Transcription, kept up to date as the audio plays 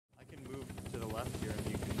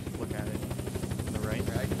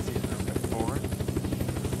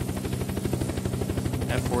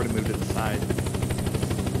F4 to move to the side.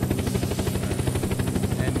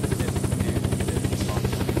 And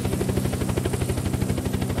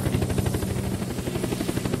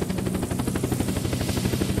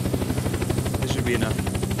This should be enough.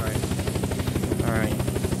 Alright. Alright.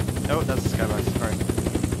 Oh, that's the skybox. Alright.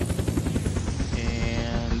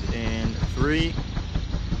 And in 3,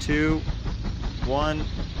 2, 1,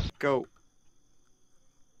 go.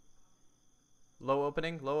 Low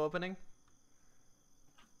opening, low opening.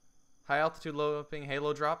 High altitude, low opening,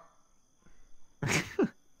 halo drop.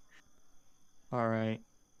 Alright.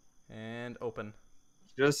 And open.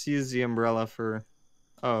 Just use the umbrella for...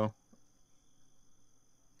 Oh.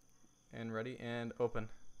 And ready, and open.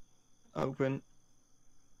 Open.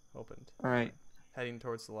 Opened. Alright. Heading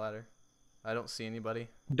towards the ladder. I don't see anybody.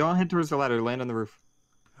 Don't head towards the ladder. Land on the roof.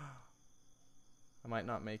 I might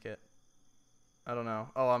not make it. I don't know.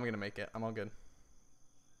 Oh, I'm gonna make it. I'm all good.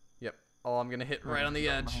 Yep. Oh, I'm gonna hit right on the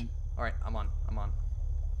edge. Alright, I'm on. I'm on.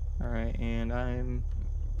 Alright, and I'm...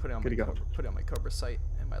 Put it on good my to go. Cobra, put it on my Cobra sight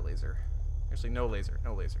and my laser. Actually, no laser.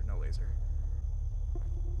 No laser. No laser.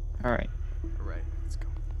 Alright. Alright, let's go.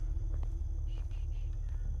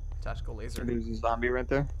 Tactical laser. There's a zombie right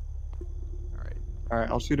there. Alright. Alright,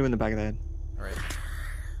 I'll shoot him in the back of the head. Alright.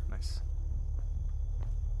 Nice.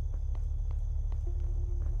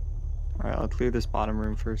 Alright, I'll clear this bottom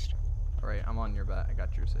room first. Alright, I'm on your back. I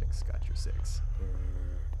got your 6. Got your 6.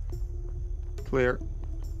 Clear.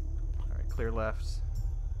 Alright, clear left.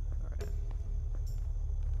 Alright.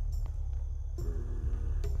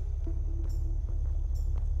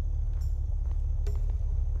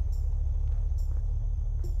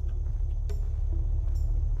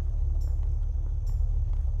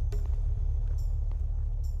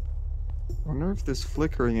 I wonder if this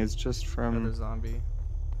flickering is just from... Another zombie.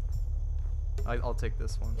 I'll take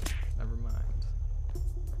this one. Never mind.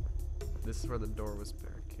 This is where the door was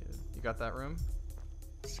barricaded. You got that room?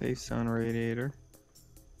 Safe zone radiator.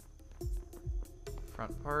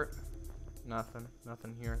 Front part? Nothing.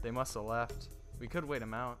 Nothing here. They must have left. We could wait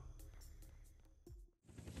them out.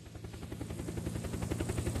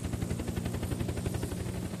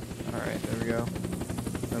 Alright, there we go.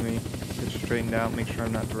 Let me get straightened out, make sure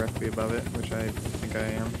I'm not directly above it, which I think I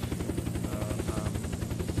am.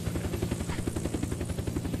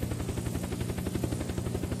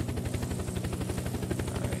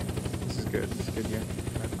 Alright, this is good. This is good here.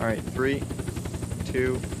 Alright, 3,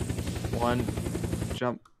 2, 1,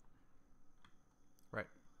 jump. Right.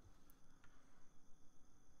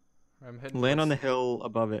 I'm heading Land on the towards- hill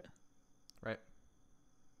above it. Right.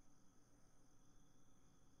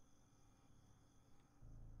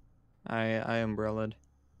 I umbrellaed.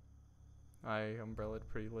 I umbrellaed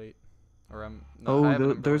pretty late. Or I'm... Oh, I have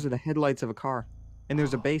an those are umbrella. the headlights of a car. And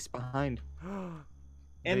there's a base behind. They-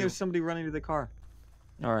 And there's somebody running to the car.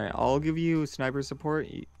 Alright, I'll give you sniper support.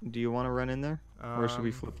 Do you want to run in there? Or should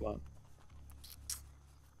we flip-flop?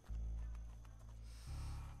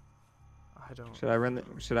 I don't... Should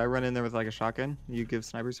I run in there with like a shotgun? You give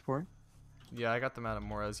sniper support? Yeah, I got them out of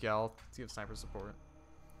Mora's. Yeah, I'll give sniper support.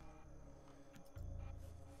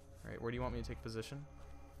 Alright, where do you want me to take position?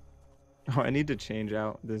 Oh, I need to change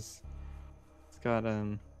out this. It's got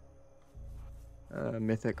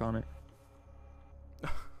mythic on it. Go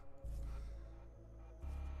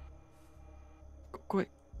quick.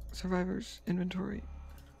 Survivors inventory.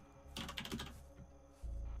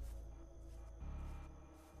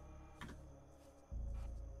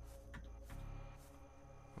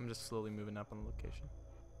 I'm just slowly moving up on the location.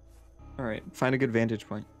 Alright, find a good vantage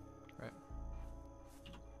point. Right.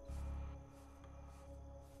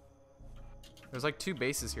 There's like 2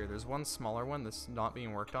 bases here. There's one smaller one that's not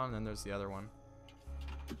being worked on, and then there's the other one.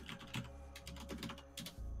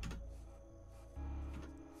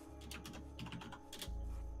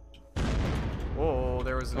 Whoa,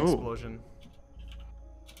 there was an explosion.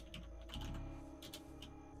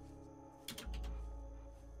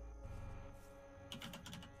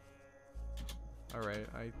 Alright,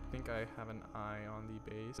 I think I have an eye on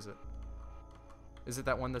the base. Is it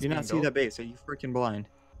that one that's Do you being not see built? that base? Are you freaking blind?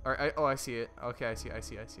 Or oh, I see it. Okay, I see it.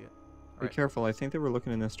 Be Alright. careful. I think they were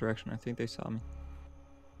looking in this direction. I think they saw me.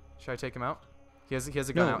 Should I take him out? He has a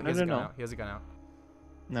gun out. He has a gun out. He has a gun out.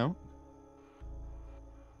 No?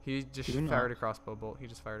 He just Do not. fired a crossbow bolt. He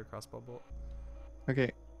just fired a crossbow bolt.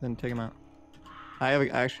 Okay, then take him out. I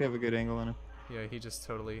actually have a good angle on him. Yeah, he just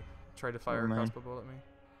totally tried to fire a Never mind. crossbow bolt at me.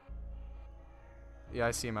 Yeah,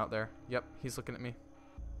 I see him out there. Yep, he's looking at me.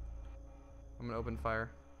 I'm gonna open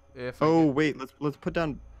fire. If I Oh get- wait, let's put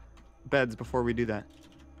down beds before we do that.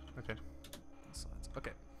 Okay.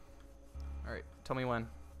 Okay. All right. Tell me when.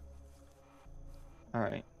 All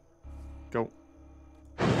right, go.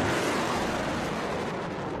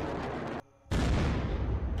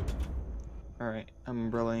 Alright,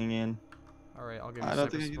 I'm umbrellaing in. Alright, I'll give you I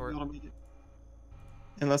don't sniper think I can be support. able to make it.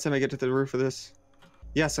 Unless I make it to the roof of this.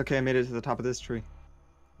 Yes, okay, I made it to the top of this tree.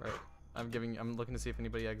 Right. I'm looking to see if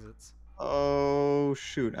anybody exits. Oh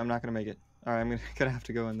shoot, I'm not gonna make it. Alright, I'm gonna have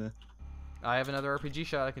to go in the... I have another RPG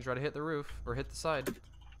shot. I can try to hit the roof or hit the side. Do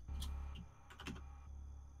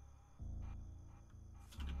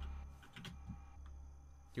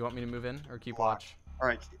you want me to move in or keep watch?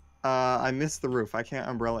 Alright, I missed the roof. I can't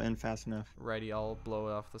umbrella in fast enough. Righty, I'll blow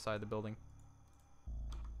it off the side of the building.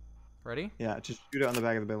 Ready? Yeah, just shoot it on the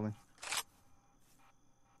back of the building.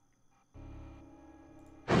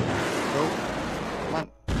 Oh, come on.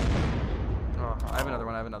 Oh, I have another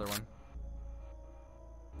one. I have another one.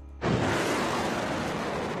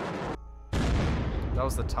 That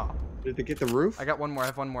was the top. Did it get the roof? I got one more. I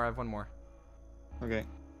have one more. I have one more. Okay,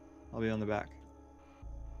 I'll be on the back.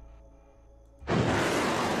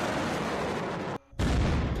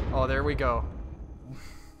 Oh, there we go.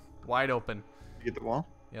 Wide open. You get the wall?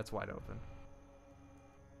 Yeah, it's wide open.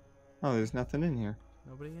 Oh, there's nothing in here.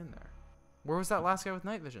 Nobody in there. Where was that last guy with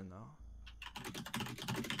night vision, though?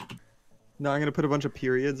 No, I'm gonna put a bunch of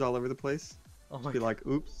periods all over the place. Oh my Be like,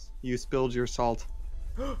 oops, you spilled your salt.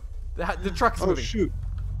 The truck's Oh moving. shoot.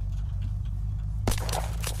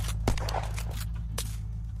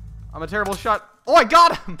 I'm a terrible shot. Oh, I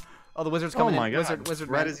got him! Oh, the wizard's coming Oh my in. god. Wizard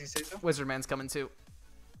Right man. as you say so? Wizard man's coming too.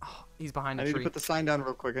 Oh, he's behind I a need tree. to put the sign down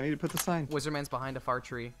real quick. I need to put the sign. Wizard man's behind a far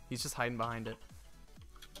tree. He's just hiding behind it.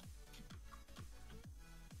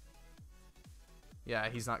 Yeah,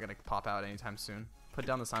 he's not gonna pop out anytime soon. Put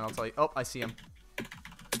down the sign. I'll tell you. Oh, I see him.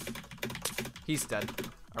 He's dead.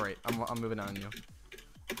 All right, I'm moving on you.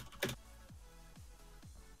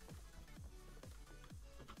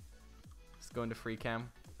 Just going to free cam.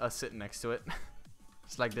 Us sitting next to it,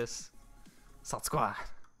 just like this. Salt squad.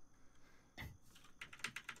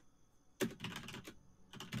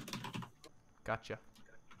 Gotcha.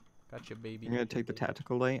 Gotcha, baby. I'm gonna take the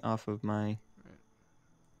tactical light off of my...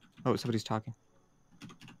 Oh, somebody's talking.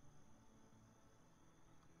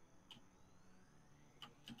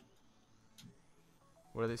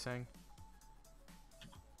 What are they saying?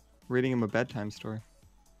 Reading him a bedtime story.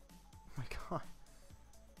 Oh my god.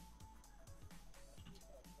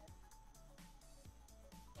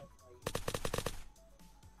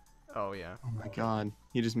 Oh yeah. Oh my god.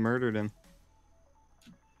 He just murdered him.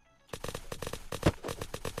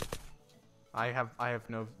 I have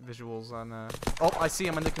no visuals on. Oh, I see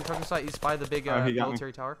him on the construction site. He's by the big he got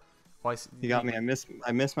military tower. Oh, He got me. I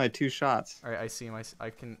missed my 2 shots. All right, I see him.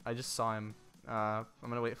 I just saw him. I'm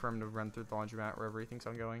gonna wait for him to run through the laundromat wherever he thinks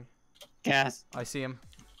I'm going. Gas. I see him.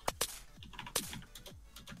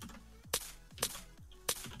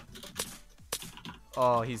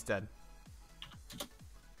 Oh, he's dead.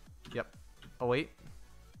 Yep. Oh wait.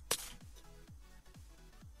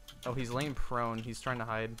 Oh, he's laying prone. He's trying to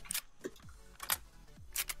hide.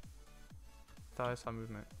 Thought I saw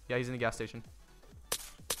movement. Yeah, he's in the gas station.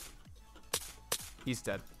 He's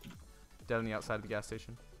dead. Dead on the outside of the gas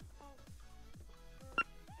station.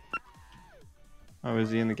 Oh,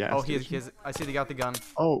 is he in the gas station? He is. I see the guy with the gun.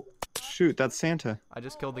 Oh, shoot, that's Santa. I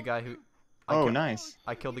just killed the guy who. Nice.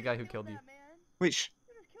 I killed the guy who killed you. Wait,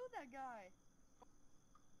 You just killed that guy.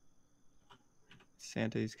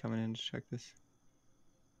 Santa, he's coming in to check this.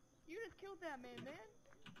 You just killed that man.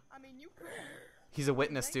 I mean, you could. He's a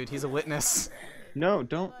witness, dude. He's a witness. No,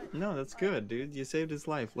 don't. No, that's good, dude. You saved his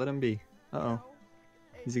life. Let him be. Uh-oh.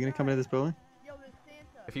 Is he gonna come into this building? Yo, this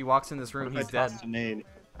Santa. If he walks in this room, What if he's I dead. tossed a nade?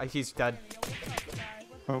 He's dead.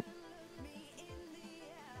 Oh.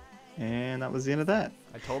 And that was the end of that.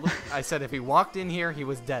 I told him. I said if he walked in here, he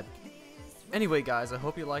was dead. Anyway, guys, I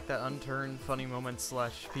hope you like that Unturned funny moment /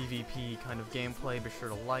 PvP kind of gameplay. Be sure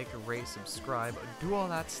to like, rate, subscribe, do all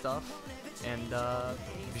that stuff. And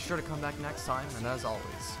be sure to come back next time. And as always,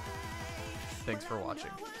 thanks for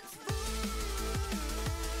watching.